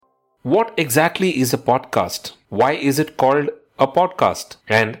What exactly is a podcast? Why is it called a podcast?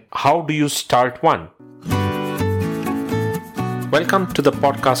 And how do you start one? Welcome to the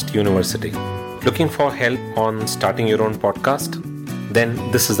Podcast University. Looking for help on starting your own podcast? Then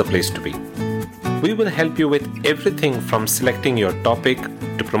this is the place to be. We will help you with everything from selecting your topic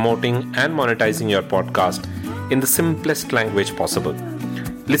to promoting and monetizing your podcast in the simplest language possible.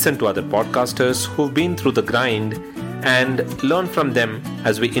 Listen to other podcasters who've been through the grind and learn from them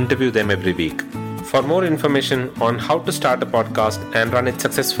as we interview them every week. For more information on how to start a podcast and run it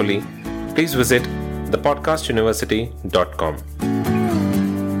successfully, please visit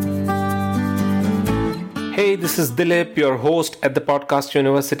thepodcastuniversity.com. Hey, this is Dilip, your host at the Podcast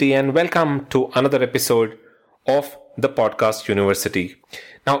University, and welcome to another episode of the Podcast University.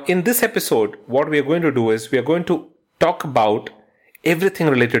 Now, in this episode, what we are going to do is we are going to talk about everything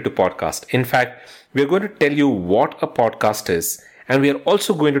related to podcast. In fact, we are going to tell you what a podcast is, and we are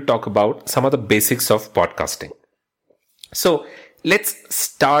also going to talk about some of the basics of podcasting. So let's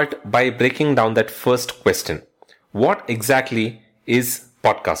start by breaking down that first question. What exactly is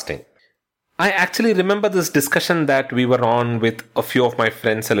podcasting? I actually remember this discussion that we were on with a few of my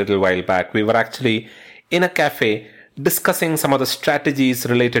friends a little while back. We were actually in a cafe discussing some of the strategies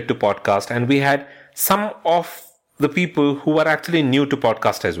related to podcast, and we had some of the people who were actually new to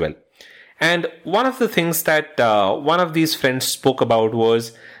podcast as well. And one of the things that one of these friends spoke about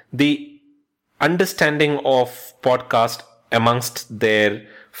was the understanding of podcast amongst their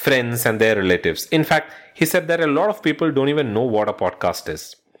friends and their relatives. In fact, he said that a lot of people don't even know what a podcast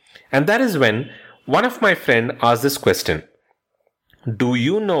is. And that is when one of my friends asked this question. Do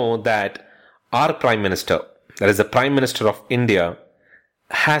you know that our Prime Minister, that is the Prime Minister of India,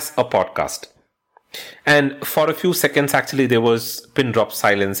 has a podcast? And for a few seconds, actually, there was pin drop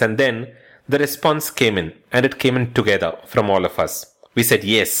silence. And then the response came in, and it came in together from all of us. We said,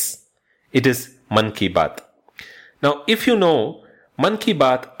 yes, it is Mann Ki Baat. Now, if you know, Mann Ki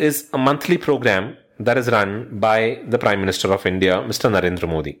Baat is a monthly program that is run by the Prime Minister of India, Mr. Narendra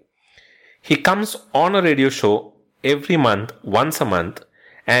Modi. He comes on a radio show every month, once a month,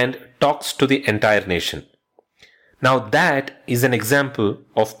 and talks to the entire nation. Now, that is an example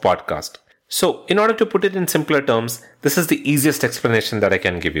of podcast. So, in order to put it in simpler terms, this is the easiest explanation that I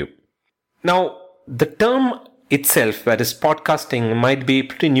can give you. Now, the term itself, that is podcasting, might be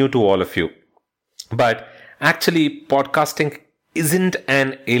pretty new to all of you. But actually, podcasting isn't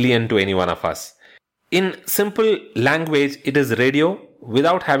an alien to any one of us. In simple language, it is radio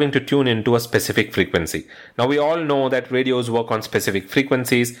without having to tune into a specific frequency. Now, we all know that radios work on specific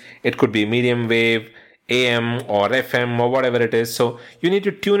frequencies. It could be medium wave, AM or FM or whatever it is. So you need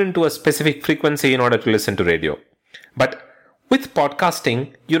to tune into a specific frequency in order to listen to radio. But with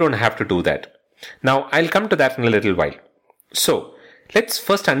podcasting, you don't have to do that. Now, I'll come to that in a little while. So let's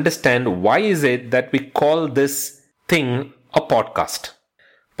first understand why is it that we call this thing a podcast.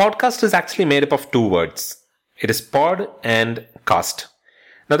 Podcast is actually made up of two words. It is pod and cast.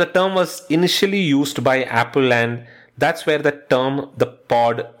 Now, the term was initially used by Apple, and that's where the term the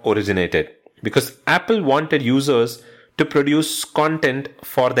pod originated. Because Apple wanted users to produce content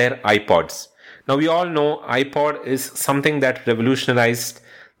for their iPods. Now, we all know iPod is something that revolutionized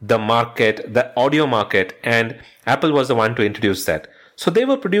the market, the audio market, and Apple was the one to introduce that. So they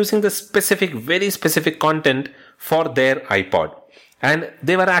were producing the specific, very specific content for their iPod. And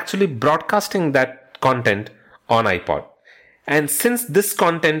they were actually broadcasting that content on iPod. And since this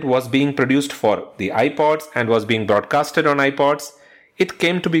content was being produced for the iPods and was being broadcasted on iPods, it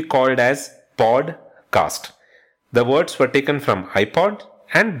came to be called as podcast. The words were taken from iPod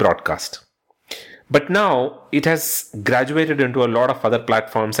and broadcast. But now it has graduated into a lot of other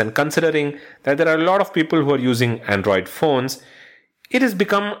platforms, and considering that there are a lot of people who are using Android phones, it has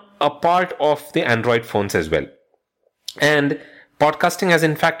become a part of the Android phones as well. And podcasting has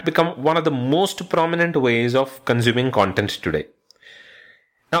in fact become one of the most prominent ways of consuming content today.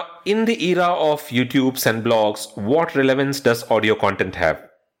 Now, in the era of YouTubes and blogs, what relevance does audio content have?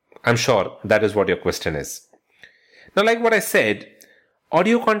 I'm sure that is what your question is. Now, like what I said,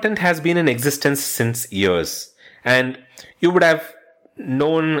 audio content has been in existence since years. And you would have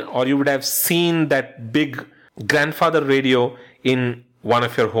known or you would have seen that big grandfather radio in one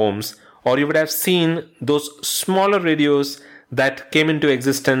of your homes, or you would have seen those smaller radios that came into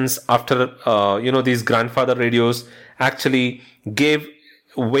existence after, these grandfather radios actually gave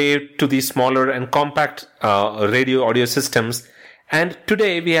way to these smaller and compact radio audio systems. And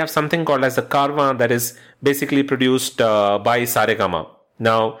today we have something called as the Carvaan that is basically produced by Saregama.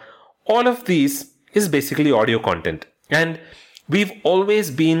 Now, all of these is basically audio content. And we've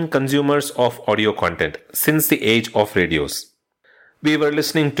always been consumers of audio content since the age of radios. We were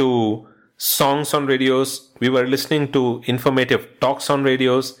listening to songs on radios. We were listening to informative talks on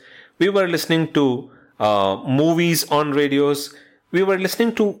radios. We were listening to movies on radios. We were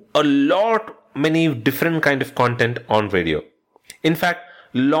listening to many different kind of content on radio. In fact,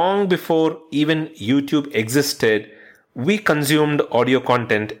 long before even YouTube existed, we consumed audio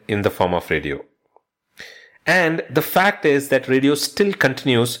content in the form of radio. And the fact is that radio still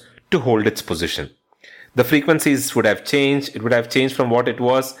continues to hold its position. The frequencies would have changed. It would have changed from what it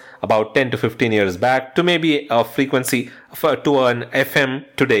was about 10 to 15 years back to maybe a frequency to an FM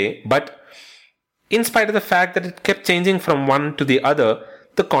today. But in spite of the fact that it kept changing from one to the other,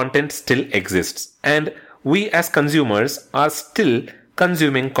 the content still exists. And we as consumers are still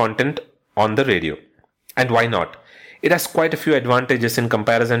consuming content on the radio. And why not? It has quite a few advantages in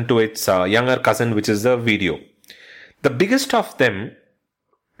comparison to its younger cousin, which is the video. The biggest of them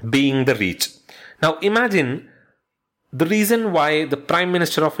being the reach. Now imagine the reason why the Prime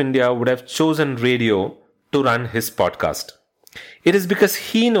Minister of India would have chosen radio to run his podcast. It is because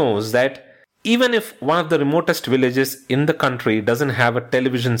he knows that even if one of the remotest villages in the country doesn't have a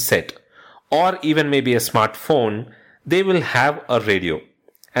television set or even maybe a smartphone, they will have a radio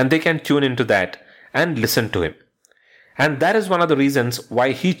and they can tune into that and listen to him. And that is one of the reasons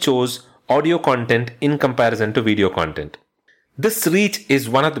why he chose audio content in comparison to video content. This reach is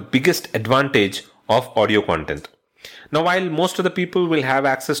one of the biggest advantage of audio content. Now, while most of the people will have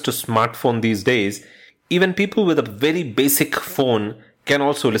access to smartphone these days, even people with a very basic phone can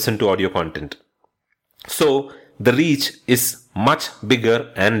also listen to audio content. So the reach is much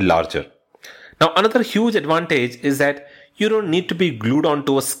bigger and larger. Now, another huge advantage is that you don't need to be glued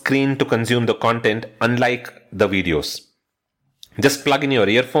onto a screen to consume the content, unlike the videos. Just plug in your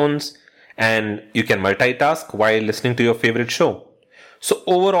earphones and you can multitask while listening to your favorite show. So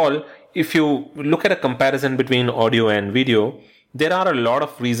overall, if you look at a comparison between audio and video, there are a lot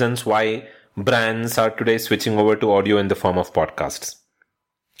of reasons why brands are today switching over to audio in the form of podcasts.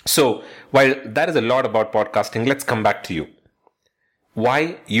 So while that is a lot about podcasting, let's come back to you.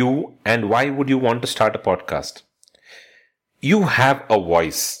 Why you and why would you want to start a podcast? You have a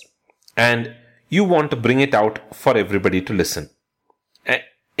voice and you want to bring it out for everybody to listen.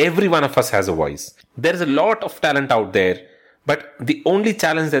 Every one of us has a voice. There is a lot of talent out there, but the only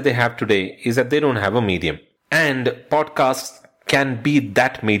challenge that they have today is that they don't have a medium. And podcasts can be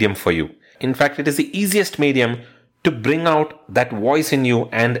that medium for you. In fact, it is the easiest medium to bring out that voice in you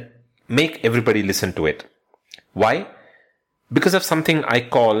and make everybody listen to it. Why? Because of something I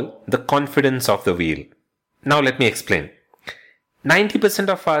call the confidence of the wheel. Now let me explain. 90%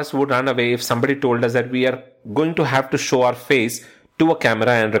 of us would run away if somebody told us that we are going to have to show our face to a camera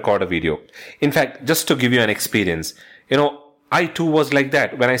and record a video. In fact, just to give you an experience, I too was like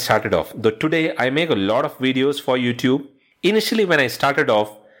that when I started off. Though today I make a lot of videos for YouTube. Initially when I started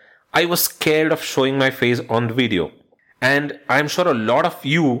off, I was scared of showing my face on the video. And I'm sure a lot of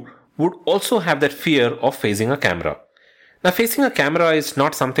you would also have that fear of facing a camera. Now, facing a camera is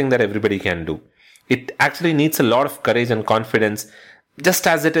not something that everybody can do. It actually needs a lot of courage and confidence, just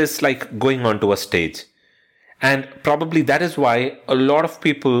as it is like going onto a stage. And probably that is why a lot of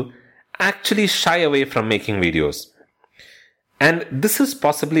people actually shy away from making videos. And this is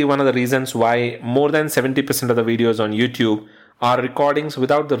possibly one of the reasons why more than 70% of the videos on YouTube are recordings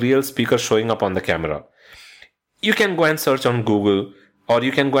without the real speaker showing up on the camera. You can go and search on Google or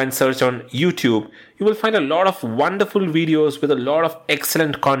you can go and search on YouTube. You will find a lot of wonderful videos with a lot of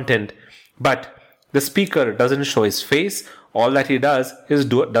excellent content, but the speaker doesn't show his face. All that he does is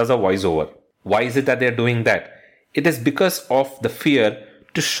does a voiceover. Why is it that they're doing that? It is because of the fear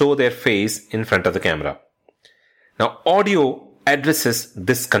to show their face in front of the camera. Now, audio addresses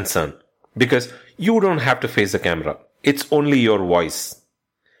this concern because you don't have to face the camera. It's only your voice.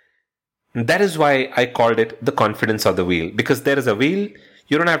 That is why I called it the confidence of the wheel, because there is a wheel,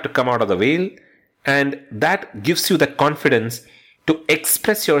 you don't have to come out of the wheel, and that gives you the confidence to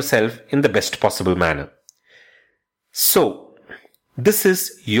express yourself in the best possible manner. So, this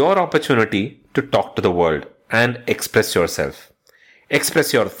is your opportunity to talk to the world and express yourself.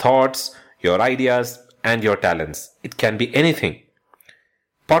 Express your thoughts, your ideas, and your talents. It can be anything.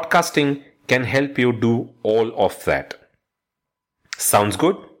 Podcasting can help you do all of that. Sounds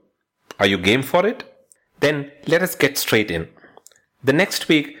good? Are you game for it? Then let us get straight in. The next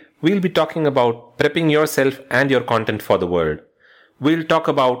week, we'll be talking about prepping yourself and your content for the world. We'll talk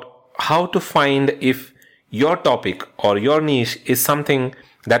about how to find if your topic or your niche is something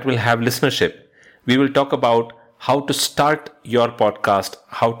that will have listenership. We will talk about how to start your podcast,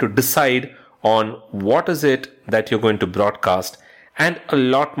 how to decide on what is it that you're going to broadcast, and a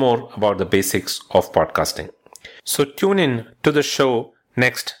lot more about the basics of podcasting. So tune in to the show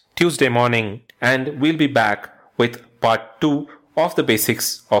next Tuesday morning, and we'll be back with part 2 of the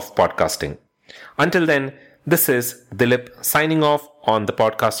basics of podcasting. Until then, this is Dilip signing off on the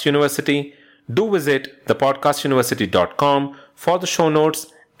Podcast University. Do visit thepodcastuniversity.com for the show notes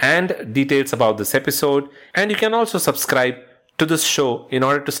and details about this episode, and you can also subscribe to this show in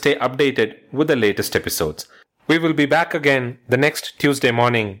order to stay updated with the latest episodes. We will be back again the next Tuesday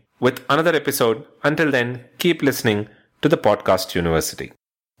morning with another episode. Until then, keep listening to the Podcast University.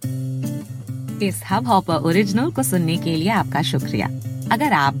 इस Hubhopper original को सुनने के लिए आपका शुक्रिया।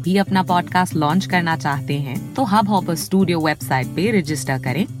 अगर आप भी अपना पॉडकास्ट लॉन्च करना चाहते हैं, तो हब हॉपर स्टूडियो वेबसाइट पे रजिस्टर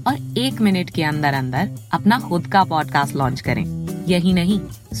करें और 1 मिनट के अंदर अंदर अपना खुद का पॉडकास्ट लॉन्च करें। यही नहीं,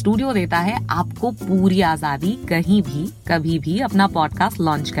 स्टूडियो देता है आपको पूरी आजादी कहीं भी कभी भी अपना पॉडकास्ट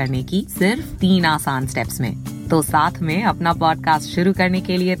लॉन्च करने की, सिर्फ 3 आसान स्टेप्स में। तो साथ में अपना पॉडकास्ट शुरू करने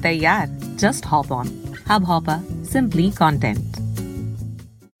के लिए तैयार? Just hop on Hubhopper, simply content.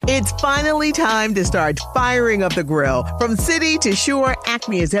 It's finally time to start firing up the grill. From city to shore,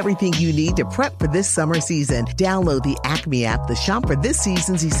 Acme is everything you need to prep for this summer season. Download the Acme app to shop for this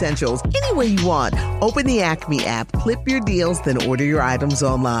season's essentials any way you want. Open the Acme app, clip your deals, then order your items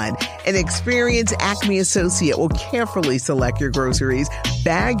online. An experienced Acme associate will carefully select your groceries,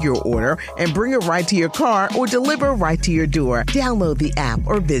 bag your order, and bring it right to your car or deliver right to your door. Download the app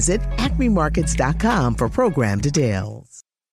or visit acmemarkets.com for program details.